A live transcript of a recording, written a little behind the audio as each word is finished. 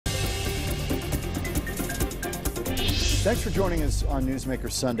Thanks for joining us on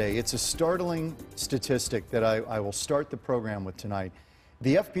Newsmaker Sunday. It's a startling statistic that I will start the program with tonight.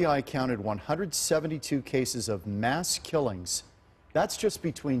 The FBI counted 172 cases of mass killings. That's just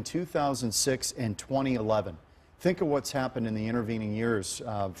between 2006 and 2011. Think of what's happened in the intervening years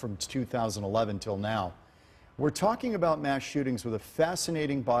from 2011 till now. We're talking about mass shootings with a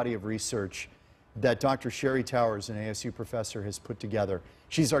fascinating body of research that Dr. Sherry Towers, an ASU professor, has put together.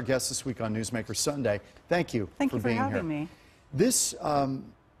 She's our guest this week on Newsmaker Sunday. Thank you for being here. Thank you for having me.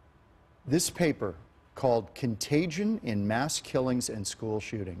 This paper called Contagion in Mass Killings and School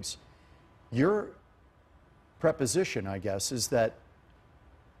Shootings. Your preposition, I guess, is that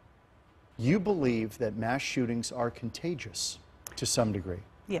you believe that mass shootings are contagious to some degree.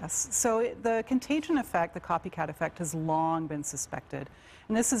 Yes. So the contagion effect, the copycat effect, has long been suspected.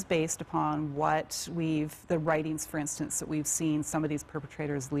 And this is based upon what the writings, for instance, that we've seen some of these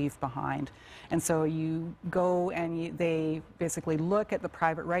perpetrators leave behind. And so you go and they basically look at the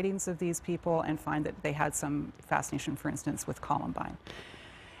private writings of these people and find that they had some fascination, for instance, with Columbine.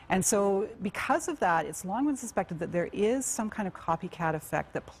 And so because of that, it's long been suspected that there is some kind of copycat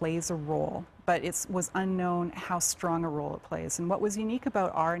effect that plays a role, but it was unknown how strong a role it plays. And what was unique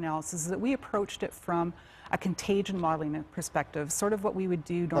about our analysis is that we approached it from a contagion modeling perspective, sort of what we would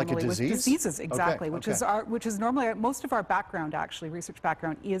do normally with diseases, exactly, okay, which is normally most of our background, actually, research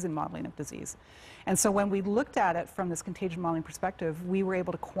background, is in modeling of disease. And so when we looked at it from this contagion modeling perspective, we were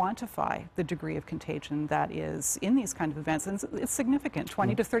able to quantify the degree of contagion that is in these kind of events, and it's significant,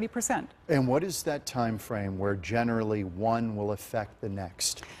 20 to 30%. And what is that time frame where generally one will affect the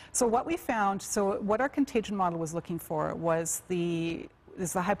next? So what we found, what our contagion model was looking for was the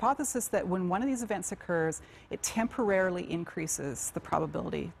hypothesis that when one of these events occurs, it temporarily increases the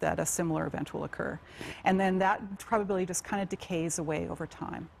probability that a similar event will occur. And then that probability just kind of decays away over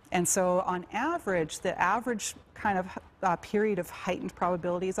time. And so on average, the average kind of period of heightened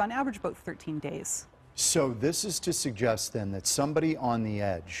probability is on average about 13 days. So this is to suggest then that somebody on the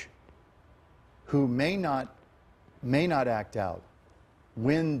edge who may not act out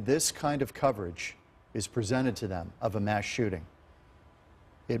when this kind of coverage is presented to them of a mass shooting,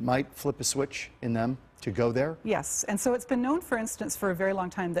 it might flip a switch in them to go there? Yes, and so it's been known, for instance, for a very long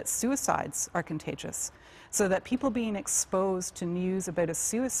time that suicides are contagious. So that people being exposed to news about a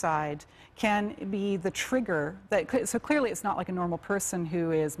suicide can be the trigger. So clearly it's not like a normal person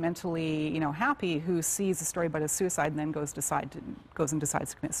who is mentally, happy, who sees a story about a suicide and then goes and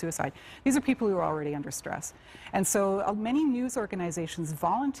decides to commit suicide. These are people who are already under stress. And so many news organizations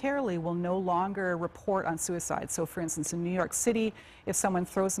voluntarily will no longer report on suicide. So for instance, in New York City, if someone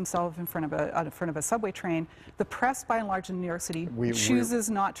throws himself in front of a subway train, the press, by and large, in New York City chooses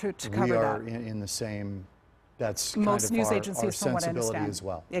not to cover that. We are in the same... That's most kind of news our agencies, from what I understand, as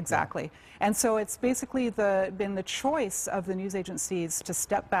well. Exactly. Yeah. And so it's basically been the choice of the news agencies to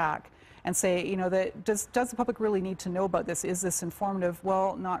step back and say, does the public really need to know about this? Is this informative?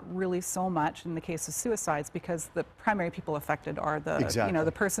 Well, not really so much in the case of suicides, because the primary people affected are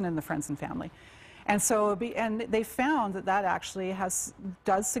the person and the friends and family. And so, they found that actually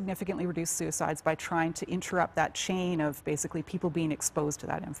does significantly reduce suicides by trying to interrupt that chain of basically people being exposed to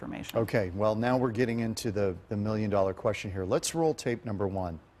that information. Okay, well, now we're getting into the million-dollar question here. Let's roll tape number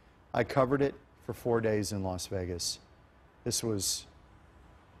one. I covered it for 4 days in Las Vegas. This was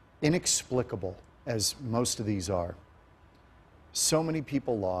inexplicable, as most of these are. So many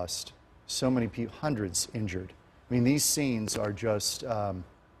people lost, so many people, hundreds injured. I mean, these scenes are just...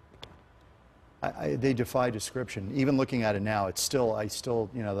 they defy description. Even looking at it now, I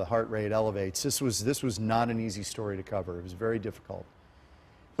still, the heart rate elevates. This was not an easy story to cover. It was very difficult.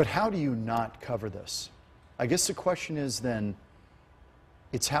 But how do you not cover this? I guess the question is then,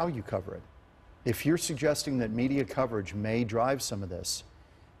 it's how you cover it. If you're suggesting that media coverage may drive some of this,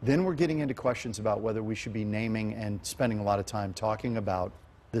 then we're getting into questions about whether we should be naming and spending a lot of time talking about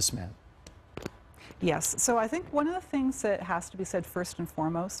this man. Yes. So I think one of the things that has to be said first and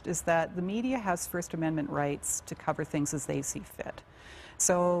foremost is that the media has First Amendment rights to cover things as they see fit.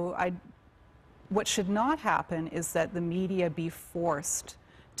 So what should not happen is that the media be forced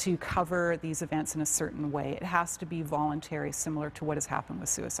to cover these events in a certain way. It has to be voluntary, similar to what has happened with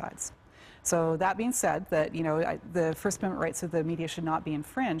suicides. So that being said, that the First Amendment rights of the media should not be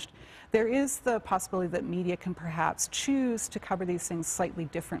infringed, there is the possibility that media can perhaps choose to cover these things slightly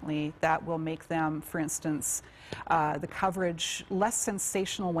differently. That will make them, for instance, the coverage less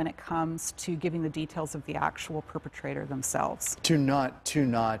sensational when it comes to giving the details of the actual perpetrator themselves. To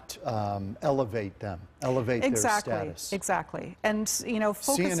not elevate them, elevate their status. Exactly. And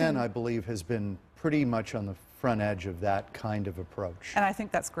focusing... CNN, I believe, has been pretty much on the front edge of that kind of approach. And I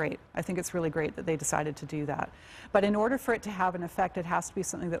think that's great. I think it's really great that they decided to do that. But in order for it to have an effect, it has to be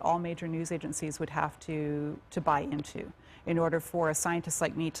something that all major news agencies would have to buy into, in order for a scientist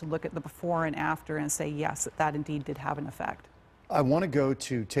like me to look at the before and after and say, yes, that indeed did have an effect. I want to go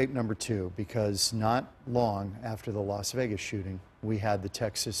to tape number 2 because not long after the Las Vegas shooting, we had the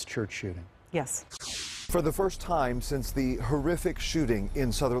Texas church shooting. Yes. For the first time since the horrific shooting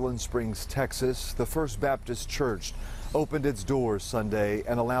in Sutherland Springs, Texas, the First Baptist Church opened its doors Sunday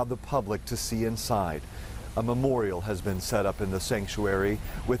and allowed the public to see inside. A memorial has been set up in the sanctuary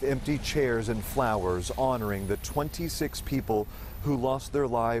with empty chairs and flowers honoring the 26 people who lost their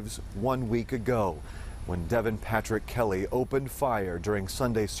lives 1 week ago when Devin Patrick Kelly opened fire during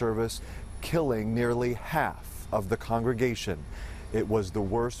Sunday service, killing nearly half of the congregation. It was the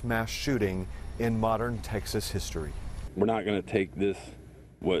worst mass shooting in modern Texas history. We're not going to take this,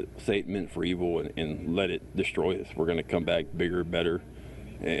 what Satan meant for evil, and let it destroy us. We're going to come back bigger, better,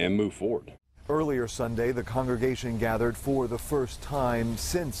 and move forward. Earlier Sunday, the congregation gathered for the first time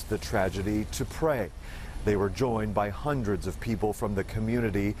since the tragedy to pray. They were joined by hundreds of people from the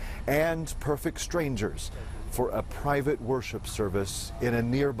community and perfect strangers for a private worship service in a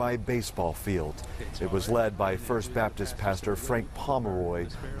nearby baseball field. It was led by First Baptist pastor Frank Pomeroy,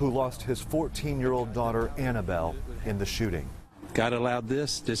 who lost his 14-year-old daughter Annabelle in the shooting. God allowed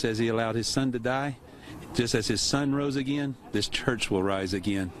this, just as he allowed his son to die. Just as his son rose again, this church will rise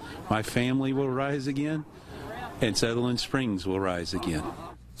again. My family will rise again, and Sutherland Springs will rise again.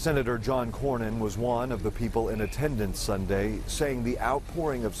 Senator John Cornyn was one of the people in attendance Sunday, saying the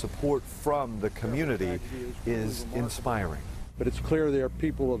outpouring of support from the community is inspiring. But it's clear they are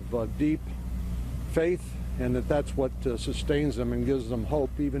people of deep faith, and that's what sustains them and gives them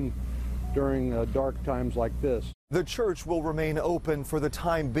hope even during dark times like this. The church will remain open for the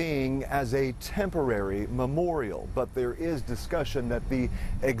time being as a temporary memorial, but there is discussion that the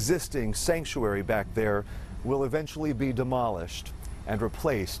existing sanctuary back there will eventually be demolished and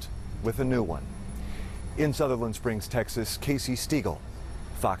replaced with a new one. In Sutherland Springs, Texas, Casey Stiegel,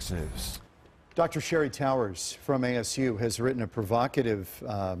 Fox News. Dr. Sherry Towers from ASU has written a provocative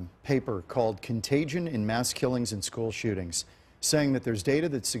paper called Contagion in Mass Killings and School Shootings, saying that there's data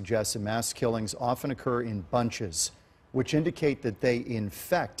that suggests that mass killings often occur in bunches, which indicate that they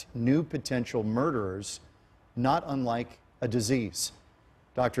infect new potential murderers, not unlike a disease.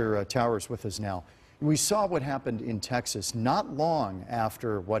 Dr. Towers with us now. We saw what happened in Texas not long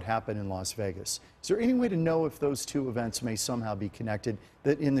after what happened in Las Vegas. Is there any way to know if those two events may somehow be connected,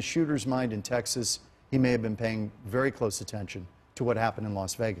 that in the shooter's mind in Texas, he may have been paying very close attention to what happened in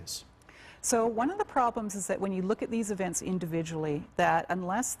Las Vegas? So one of the problems is that when you look at these events individually, that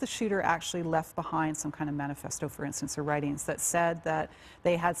unless the shooter actually left behind some kind of manifesto, for instance, or writings that said that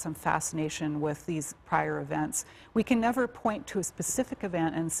they had some fascination with these prior events, we can never point to a specific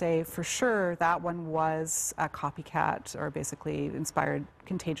event and say for sure that one was a copycat or basically inspired,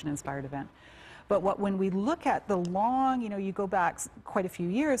 contagion-inspired event. But when we look at the long, you go back quite a few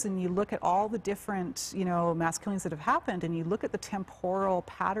years and you look at all the different, mass killings that have happened and you look at the temporal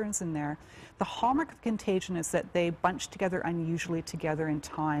patterns in there, the hallmark of contagion is that they bunch together unusually together in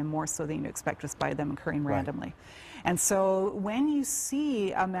time, more so than you expect just by them occurring randomly. Right. And so when you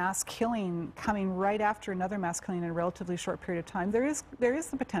see a mass killing coming right after another mass killing in a relatively short period of time, there is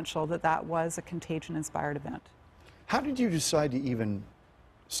the potential that that was a contagion-inspired event. How did you decide to even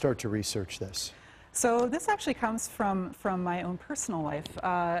start to research this? So this actually comes from my own personal life.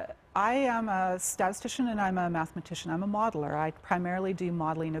 I am a statistician and I'm a mathematician. I'm a modeler. I primarily do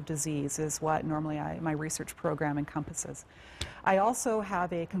modeling of disease is what normally my research program encompasses. I also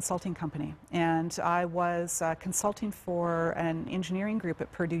have a consulting company, and I was consulting for an engineering group at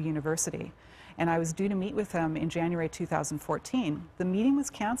Purdue University. And I was due to meet with them in January 2014. The meeting was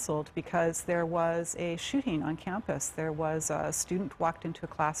canceled because there was a shooting on campus. There was a student walked into a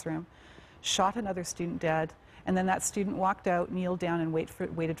classroom, shot another student dead, and then that student walked out, kneeled down, and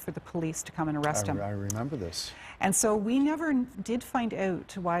waited for the police to come and arrest him. I remember this. And so we never did find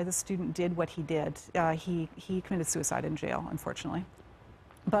out why the student did what he did. He committed suicide in jail, unfortunately.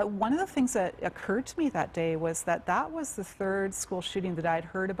 But one of the things that occurred to me that day was that that was the third school shooting that I'd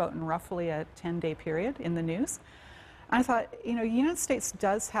heard about in roughly a 10-day period in the news. I thought, the United States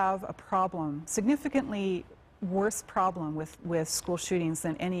does have a problem, significantly worse problem with school shootings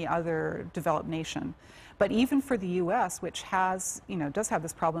than any other developed nation. But even for the U.S., which has, does have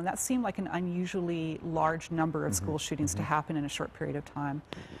this problem, that seemed like an unusually large number of school shootings to happen in a short period of time.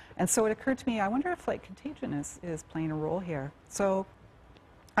 And so it occurred to me, I wonder if contagion is playing a role here. So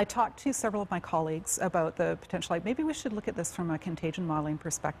I talked to several of my colleagues about the potential, like maybe we should look at this from a contagion modeling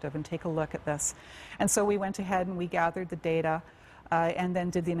perspective and take a look at this. And so we went ahead and we gathered the data and then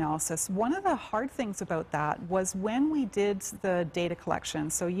did the analysis. One of the hard things about that was when we did the data collection,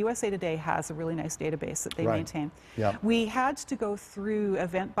 so USA Today has a really nice database that they maintain. Yeah. We had to go through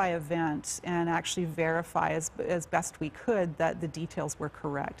event by event and actually verify as best we could that the details were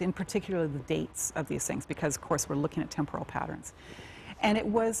correct, in particular the dates of these things, because of course we're looking at temporal patterns. And it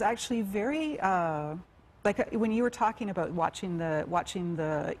was actually very, like when you were talking about watching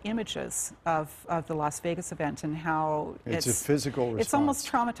the images of the Las Vegas event and how it's a physical response. It's almost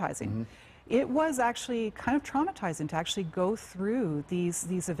traumatizing. It was actually kind of traumatizing to actually go through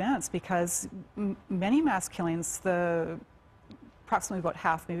these events, because many mass killings, approximately about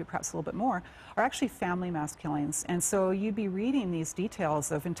half, maybe perhaps a little bit more, are actually family mass killings. And so you'd be reading these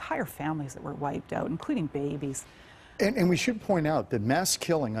details of entire families that were wiped out, including babies. And we should point out that mass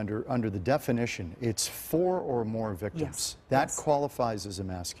killing, under the definition, it's 4 or more victims. Yes. That Yes. qualifies as a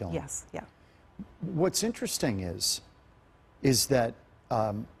mass killing. Yes, yeah. What's interesting is that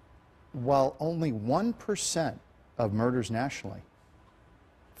while only 1% of murders nationally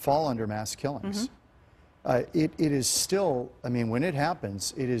fall under mass killings, it is still, I mean, when it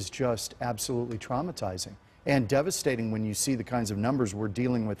happens, it is just absolutely traumatizing and devastating when you see the kinds of numbers we're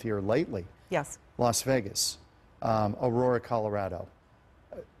dealing with here lately. Yes. Las Vegas, Aurora, Colorado,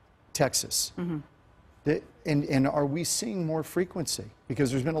 Texas. And are we seeing more frequency?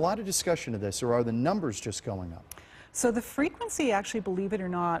 Because there's been a lot of discussion of this, or are the numbers just going up? So the frequency, actually, believe it or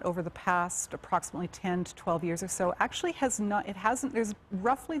not, over the past approximately 10 to 12 years or so, actually has not, it hasn't, there's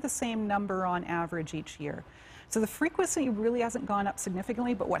roughly the same number on average each year. So the frequency really hasn't gone up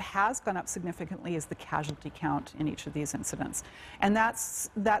significantly, but what has gone up significantly is the casualty count in each of these incidents. And that's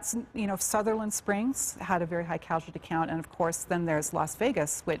you know, Sutherland Springs had a very high casualty count, and of course then there's Las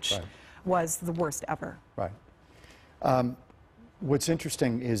Vegas, which was the worst ever. Right. What's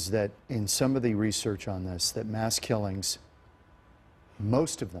interesting is that in some of the research on this, that mass killings,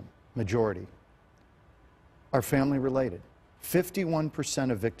 most of them, majority, are family related.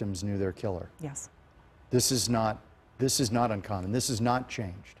 51% of victims knew their killer. Yes. This is not uncommon. This has not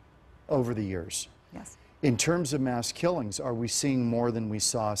changed over the years. Yes. In terms of mass killings, are we seeing more than we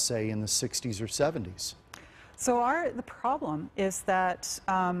saw, say, in the 60s or 70s? So the problem is that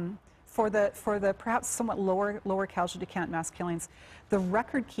for the perhaps somewhat lower casualty count mass killings, the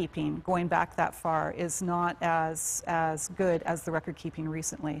record keeping going back that far is not as good as the record keeping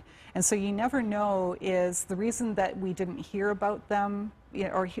recently. And so you never know, is the reason that we didn't hear about them, you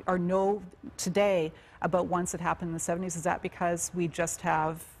know, or know today about ones that happened in the 70s, is that because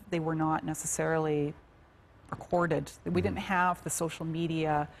they were not necessarily recorded. We didn't have the social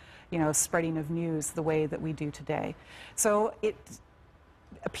media, you know, spreading of news the way that we do today. So it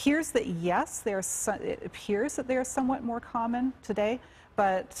appears that yes, it appears that they are somewhat more common today,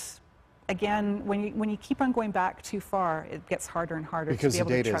 but again, when you keep on going back too far, it gets harder and harder to be able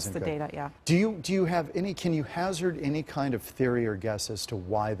to trust the data. Yeah. Do you have any? Can you hazard any kind of theory or guess as to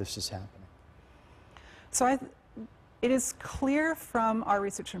why this is happening? So it is clear from our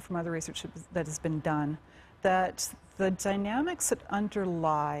research and from other research that has been done that the dynamics that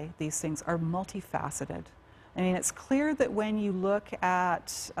underlie these things are multifaceted. I mean, it's clear that when you look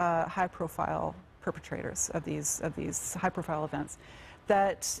at high-profile perpetrators of these high-profile events,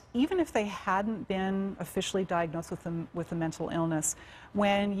 that even if they hadn't been officially diagnosed with a mental illness,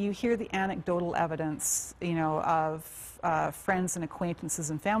 when you hear the anecdotal evidence, you know, of friends and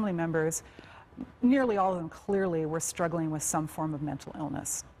acquaintances and family members, nearly all of them clearly were struggling with some form of mental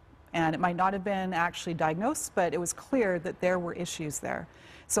illness. And it might not have been actually diagnosed, but it was clear that there were issues there.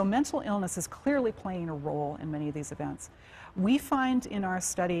 So mental illness is clearly playing a role in many of these events. We find in our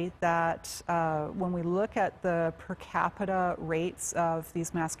study that when we look at the per capita rates of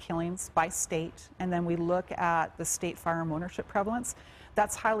these mass killings by state, and then we look at the state firearm ownership prevalence,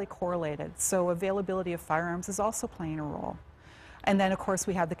 that's highly correlated. So availability of firearms is also playing a role. And then, of course,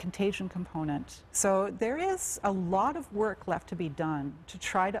 we have the contagion component. So there is a lot of work left to be done to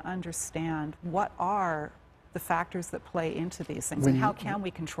try to understand what are the factors that play into these things, and how can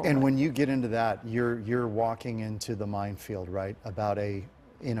we control it. And when you get into that, you're walking into the minefield, right, about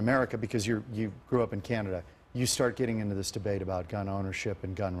in America, because you grew up in Canada, you start getting into this debate about gun ownership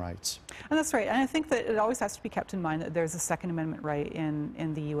and gun rights. And that's right. And I think that it always has to be kept in mind that there's a Second Amendment right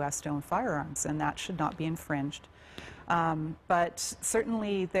in the U.S. to own firearms, and that should not be infringed. But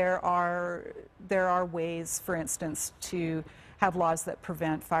certainly there are ways, for instance, to have laws that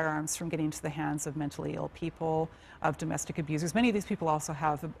prevent firearms from getting into the hands of mentally ill people, of domestic abusers. Many of these people also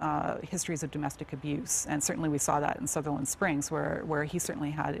have histories of domestic abuse, and certainly we saw that in Sutherland Springs, where he certainly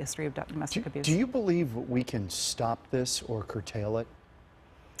had a history of domestic abuse. Do you believe we can stop this or curtail it?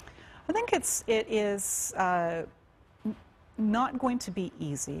 I think it is not going to be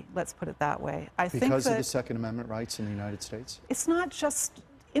easy, let's put it that way. Because of the Second Amendment rights in the United States? It's not just,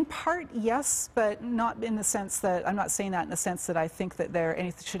 in part, yes, but not in the sense that, I'm not saying that in the sense that I think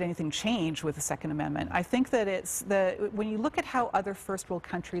that should anything change with the Second Amendment. I think that when you look at how other first world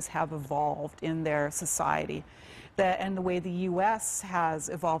countries have evolved in their society, and the way the U.S. has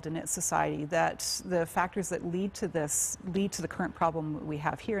evolved in its society, that the factors that lead to the current problem we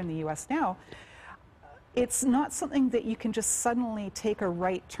have here in the U.S. now, it's not something that you can just suddenly take a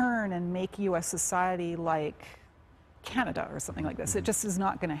right turn and make U.S. society like Canada or something like this. It just is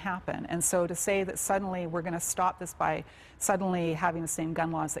not going to happen. And so to say that suddenly we're going to stop this by suddenly having the same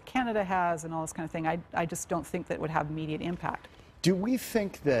gun laws that Canada has and all this kind of thing, I just don't think that would have immediate impact. Do we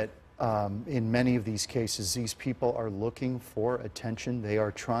think that in many of these cases, these people are looking for attention? They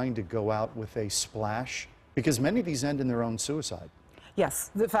are trying to go out with a splash? Because many of these end in their own suicide.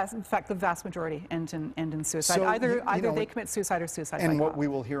 Yes, in fact, the vast majority end in suicide. So, either they commit suicide or suicide by And what cop. we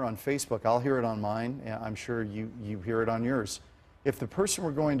will hear on Facebook, I'll hear it on mine, and I'm sure you hear it on yours. If the person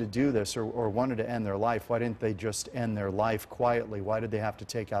were going to do this or wanted to end their life, why didn't they just end their life quietly? Why did they have to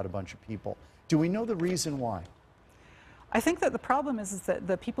take out a bunch of people? Do we know the reason why? I think that the problem is that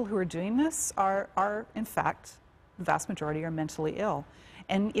the people who are doing this are in fact, the vast majority are mentally ill.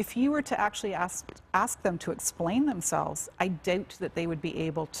 And if you were to actually ask them to explain themselves, I doubt that they would be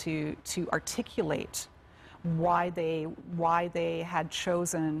able to articulate why they had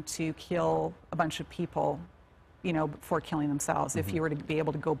chosen to kill a bunch of people, before killing themselves. If you were to be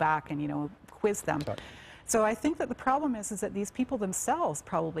able to go back and quiz them. Sorry. So I think that the problem is that these people themselves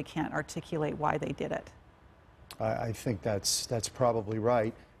probably can't articulate why they did it. I think that's probably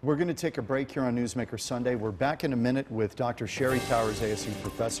right. We're going to take a break here on Newsmaker Sunday. We're back in a minute with Dr. Sherry Towers, ASU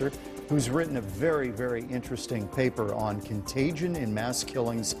professor, who's written a very, very interesting paper on contagion in mass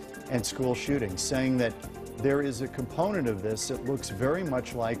killings and school shootings, saying that there is a component of this that looks very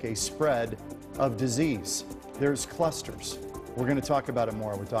much like a spread of disease. There's clusters. We're going to talk about it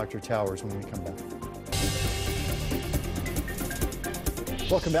more with Dr. Towers when we come back.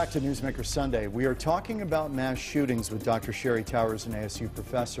 Welcome back to Newsmaker Sunday. We are talking about mass shootings with Dr. Sherry Towers, an ASU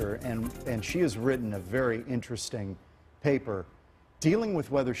professor, and she has written a very interesting paper dealing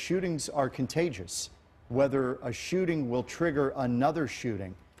with whether shootings are contagious, whether a shooting will trigger another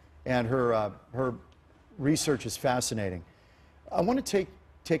shooting, and her research is fascinating. I want to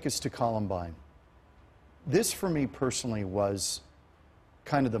take us to Columbine. This, for me personally, was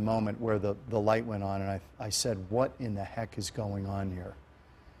kind of the moment where the light went on, and I said, what in the heck is going on here?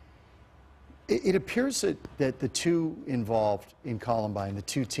 It appears that the two involved in Columbine, the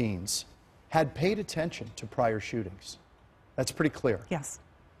two teens, had paid attention to prior shootings. That's pretty clear. Yes.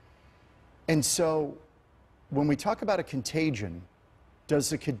 And so when we talk about a contagion, does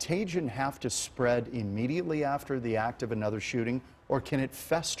the contagion have to spread immediately after the act of another shooting, or can it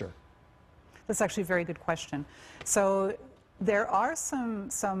fester? That's actually a very good question. So there are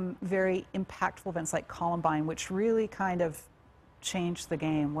some very impactful events like Columbine, which really kind of changed the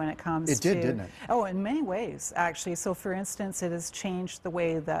game when it comes to... It did, didn't it? Oh, in many ways, actually. So, for instance, it has changed the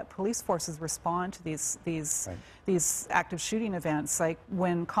way that police forces respond to these active shooting events. Like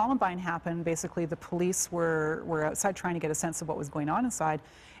when Columbine happened, basically the police were outside trying to get a sense of what was going on inside,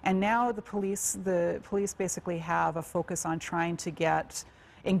 and now the police basically have a focus on trying to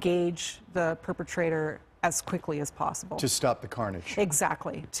engage the perpetrator as quickly as possible. To stop the carnage.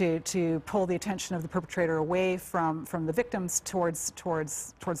 Exactly. To pull the attention of the perpetrator away from the victims towards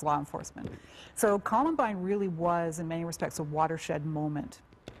law enforcement. So Columbine really was, in many respects, a watershed moment.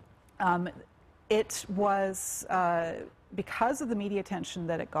 It was, because of the media attention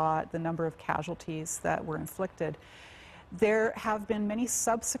that it got, the number of casualties that were inflicted, there have been many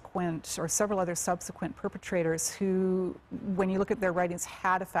several other subsequent perpetrators who, when you look at their writings,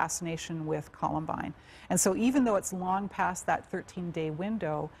 had a fascination with Columbine. And so even though it's long past that 13-day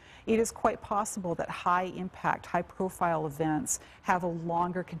window, it is quite possible that high-impact, high-profile events have a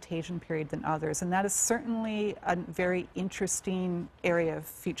longer contagion period than others. And that is certainly a very interesting area of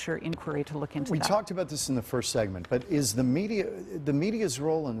future inquiry to look into. We talked about this in the first segment, but is the media's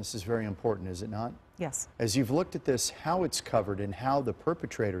role in this is very important, is it not? Yes. As you've looked at this, how it's covered and how the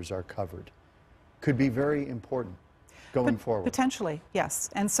perpetrators are covered could be very important going forward. Potentially, yes.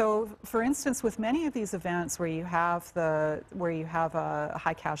 And so, for instance, with many of these events where you have a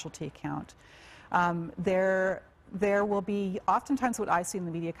high casualty count, there will be, oftentimes what I see in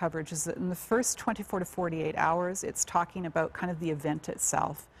the media coverage is that in the first 24 to 48 hours, it's talking about kind of the event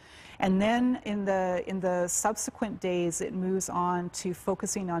itself. And then in the subsequent days, it moves on to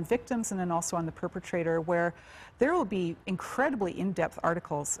focusing on victims and then also on the perpetrator, where there will be incredibly in-depth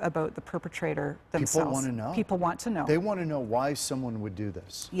articles about the perpetrator themselves. People want to know. People want to know. They want to know why someone would do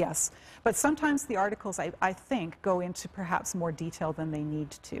this. Yes. But sometimes the articles, I think, go into perhaps more detail than they need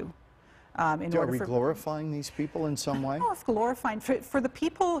to. Are we glorifying these people in some way? I don't know if glorifying. For the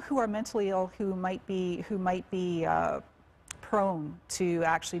people who are mentally ill, who might be prone to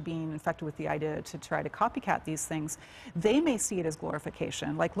actually being infected with the idea to try to copycat these things, they may see it as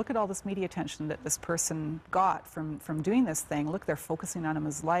glorification. Like, look at all this media attention that this person got from doing this thing. Look, they're focusing on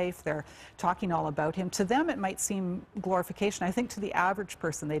his life. They're talking all about him. To them, it might seem glorification. I think to the average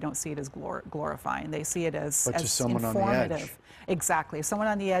person, they don't see it as glorifying. They see it as someone informative. On the edge. Exactly. If someone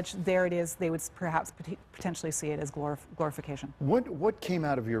on the edge, there it is, they would perhaps potentially see it as glorification. What came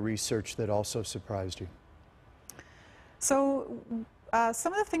out of your research that also surprised you? So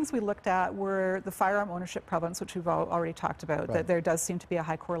some of the things we looked at were the firearm ownership prevalence, which we've already talked about, right. that there does seem to be a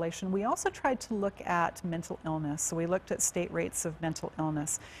high correlation. We also tried to look at mental illness. So we looked at state rates of mental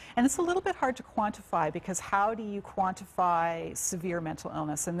illness. And it's a little bit hard to quantify, because how do you quantify severe mental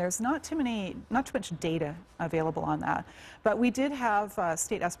illness? And there's not too much data available on that. But we did have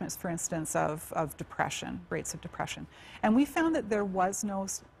state estimates, for instance, of depression, rates of depression. And we found that there was no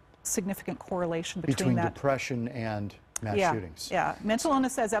significant correlation between that. Depression and mass shootings. Yeah, mental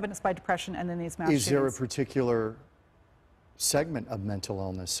illness as evidenced by depression, and then these mass shootings. Is there a particular segment of mental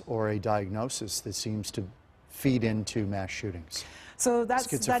illness or a diagnosis that seems to feed into mass shootings? So that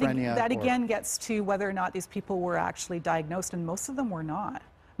Schizophrenia again gets to whether or not these people were actually diagnosed, and most of them were not.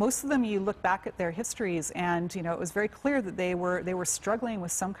 Most of them, you look back at their histories, and it was very clear that they were struggling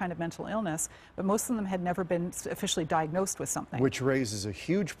with some kind of mental illness, but most of them had never been officially diagnosed with something. Which raises a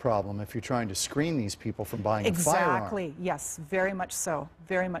huge problem if you're trying to screen these people from buying a firearm. Exactly. Yes, very much so.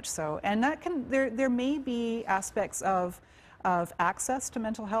 Very much so. And that can there may be aspects of access to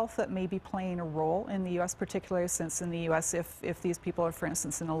mental health that may be playing a role in the U.S., particularly since in the U.S., if these people are, for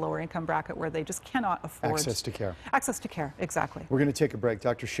instance, in a lower income bracket where they just cannot afford access to care. Access to care, exactly. We're going to take a break.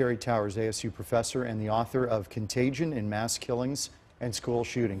 Dr. Sherry Towers, ASU professor and the author of Contagion in Mass Killings and School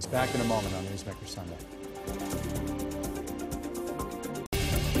Shootings. Back in a moment on Newsmaker Sunday.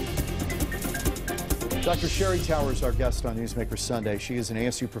 Dr. Sherry Towers, our guest on Newsmaker Sunday. She is an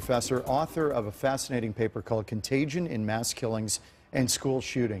ASU professor, author of a fascinating paper called Contagion in Mass Killings and School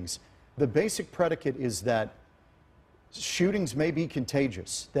Shootings. The basic predicate is that shootings may be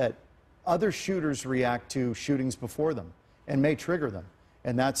contagious, that other shooters react to shootings before them and may trigger them.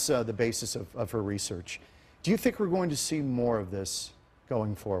 And that's the basis of her research. Do you think we're going to see more of this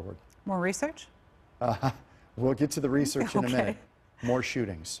going forward? More research? We'll get to the research in a Okay. minute. More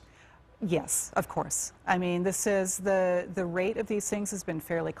shootings. Yes, of course. I mean, this is the rate of these things has been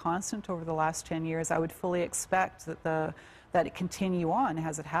fairly constant over the last 10 years. I would fully expect that it continue on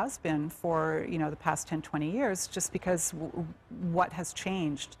as it has been for the past 10, 20 years, just because what has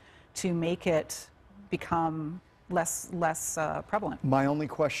changed to make it become less prevalent. My only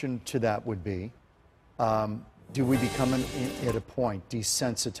question to that would be, do we become at a point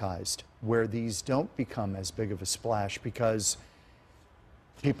desensitized where these don't become as big of a splash because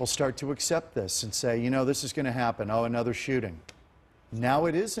people start to accept this and say, this is going to happen. Oh, another shooting. Now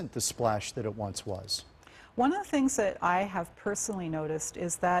it isn't the splash that it once was. One of the things that I have personally noticed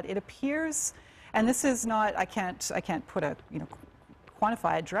is that it appears, and this is not, I can't put a,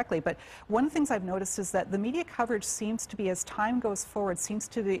 quantify it directly, but one of the things I've noticed is that the media coverage seems to be, as time goes forward, seems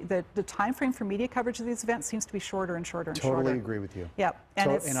to be, the time frame for media coverage of these events seems to be shorter and shorter and shorter. Totally agree with you. Yeah.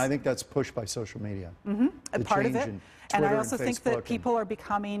 And I think that's pushed by social media. A part of it. And I also think that Facebook people are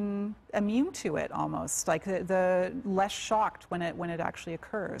becoming immune to it almost, like the less shocked when it actually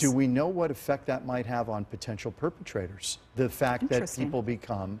occurs. Do we know what effect that might have on potential perpetrators? The fact that people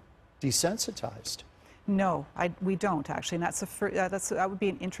become desensitized. No, we don't actually, and that would be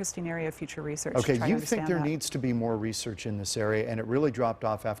an interesting area of future research. Okay, to try you to think there that. needs to be more research in this area, and it really dropped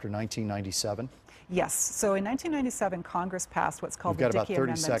off after 1997? Yes. So in 1997, Congress passed what's called the We've got about Dickey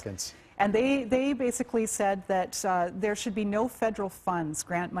 30 Amendment. seconds. And they basically said that there should be no federal funds,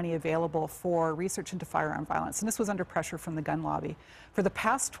 grant money available for research into firearm violence. And this was under pressure from the gun lobby. For the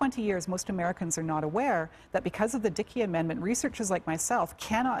past 20 years, most Americans are not aware that because of the Dickey Amendment, researchers like myself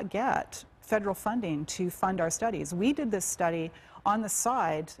cannot get federal funding to fund our studies. We did this study on the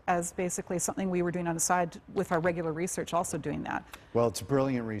side as basically something we were doing on the side with our regular research, also doing that. Well, it's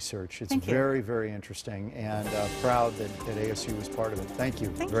brilliant research. It's Thank you. very, very interesting, and proud that ASU was part of it. Thank you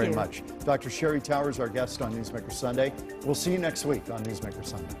Thank very you. much. Dr. Sherry Towers, our guest on Newsmaker Sunday. We'll see you next week on Newsmaker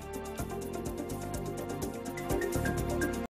Sunday.